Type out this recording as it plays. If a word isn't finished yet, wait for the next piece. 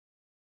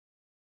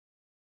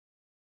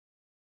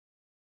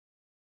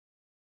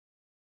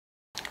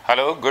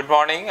Hello, good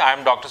morning. I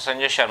am Dr.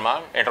 Sanjay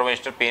Sharma,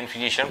 interventional pain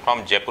physician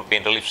from Jaipur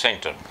Pain Relief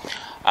Center.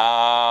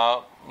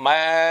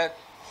 मैं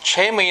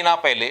 6 महीना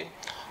पहले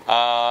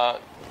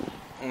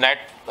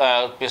net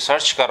पे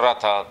search कर रहा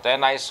था.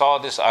 Then I saw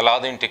this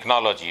Aladinn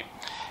technology,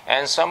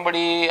 and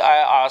somebody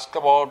I asked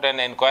about and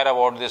inquire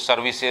about the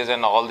services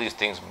and all these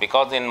things,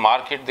 because in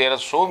market there are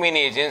so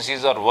many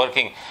agencies are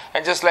working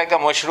and just like a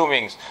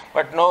mushroomings.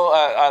 But no,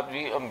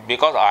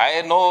 because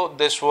I know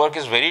this work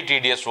is very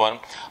tedious one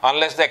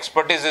unless the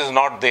expertise is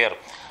not there.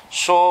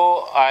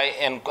 So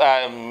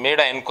I made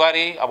an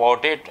inquiry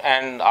about it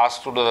and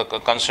asked to the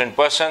concerned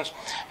persons,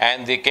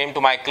 and they came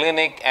to my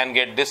clinic and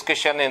get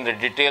discussion in the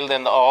detail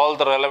and all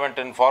the relevant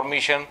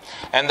information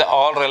and the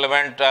all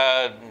relevant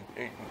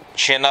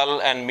channel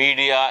and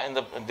media in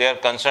their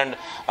concerned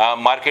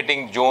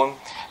marketing zone,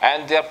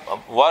 and their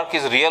work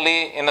is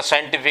really in a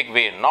scientific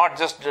way, not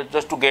just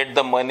to get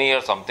the money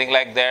or something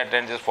like that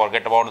and just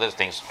forget about these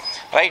things,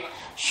 right?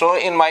 So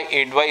in my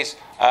advice,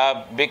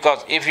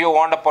 because if you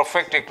want a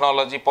perfect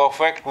technology,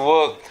 perfect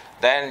work,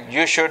 then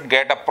you should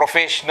get a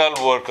professional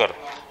worker.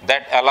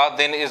 That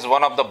Aladinn is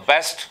one of the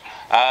best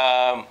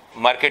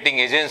marketing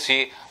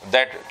agency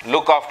that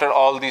look after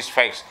all these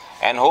facts,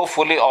 and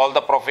hopefully all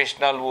the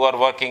professional who are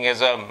working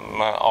as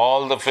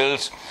all the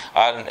fields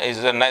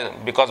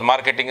because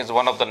marketing is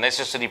one of the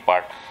necessary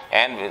part,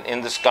 and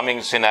in this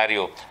coming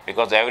scenario,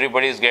 because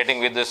everybody is getting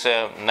with this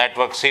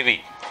network CV.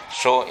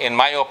 So in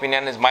my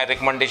opinion is my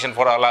recommendation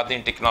for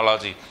Aladinn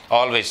technology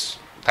always.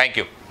 Thank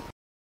you.